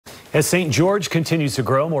As St. George continues to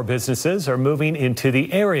grow, more businesses are moving into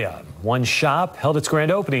the area. One shop held its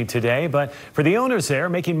grand opening today, but for the owners there,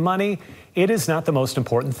 making money, it is not the most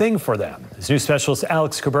important thing for them. As news specialist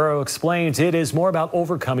Alex Cabrero explains, it is more about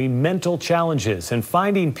overcoming mental challenges and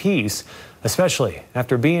finding peace, especially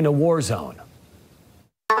after being in a war zone.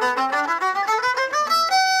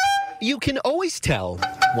 You can always tell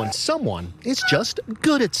when someone is just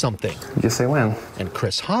good at something. You just say when. And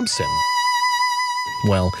Chris Hobson,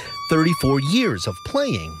 well, 34 years of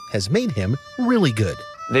playing has made him really good.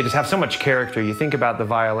 They just have so much character. You think about the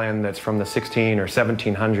violin that's from the 16 or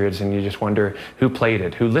 1700s and you just wonder who played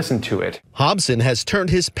it, who listened to it. Hobson has turned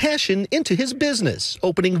his passion into his business,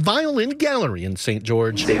 opening Violin Gallery in St.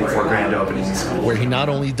 George, Day before grand opening school, where he not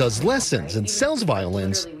only does lessons and sells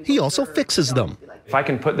violins, he also fixes them. If I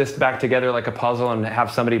can put this back together like a puzzle and have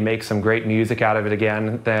somebody make some great music out of it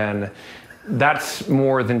again, then that's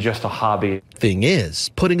more than just a hobby. Thing is,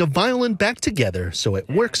 putting a violin back together so it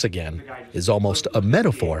works again is almost a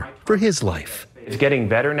metaphor for his life. It's getting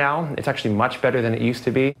better now. It's actually much better than it used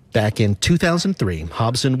to be. Back in 2003,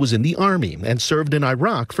 Hobson was in the Army and served in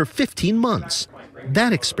Iraq for 15 months.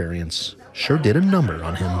 That experience sure did a number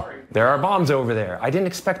on him. There are bombs over there. I didn't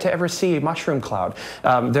expect to ever see a mushroom cloud.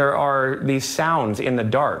 There are these sounds in the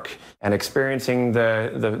dark, and experiencing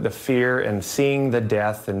the fear and seeing the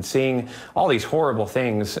death and seeing all these horrible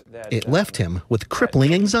things. It left him with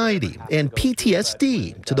crippling anxiety and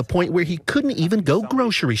PTSD to the point where he couldn't even go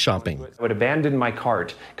grocery shopping. I would abandon my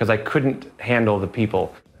cart because I couldn't handle the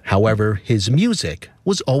people. However, his music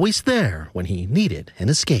was always there when he needed an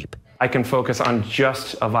escape. I can focus on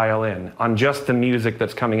just a violin, on just the music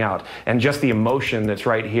that's coming out, and just the emotion that's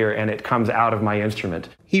right here, and it comes out of my instrument.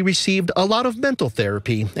 He received a lot of mental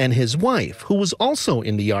therapy, and his wife, who was also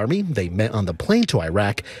in the Army, they met on the plane to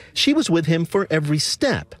Iraq, she was with him for every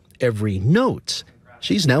step, every note.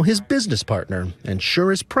 She's now his business partner, and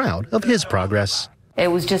sure is proud of his progress. It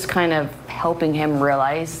was just kind of helping him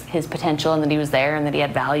realize his potential and that he was there and that he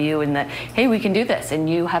had value and that, hey, we can do this and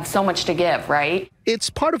you have so much to give, right? It's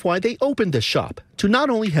part of why they opened the shop, to not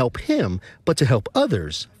only help him, but to help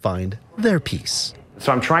others find their peace.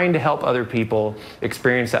 So I'm trying to help other people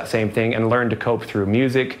experience that same thing and learn to cope through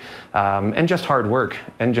music and just hard work,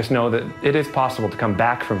 and just know that it is possible to come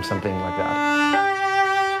back from something like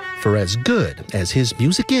that. For as good as his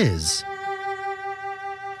music is,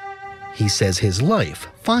 he says his life,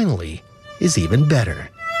 finally, is even better.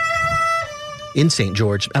 In St.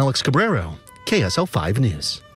 George, Alex Cabrero, KSL 5 News.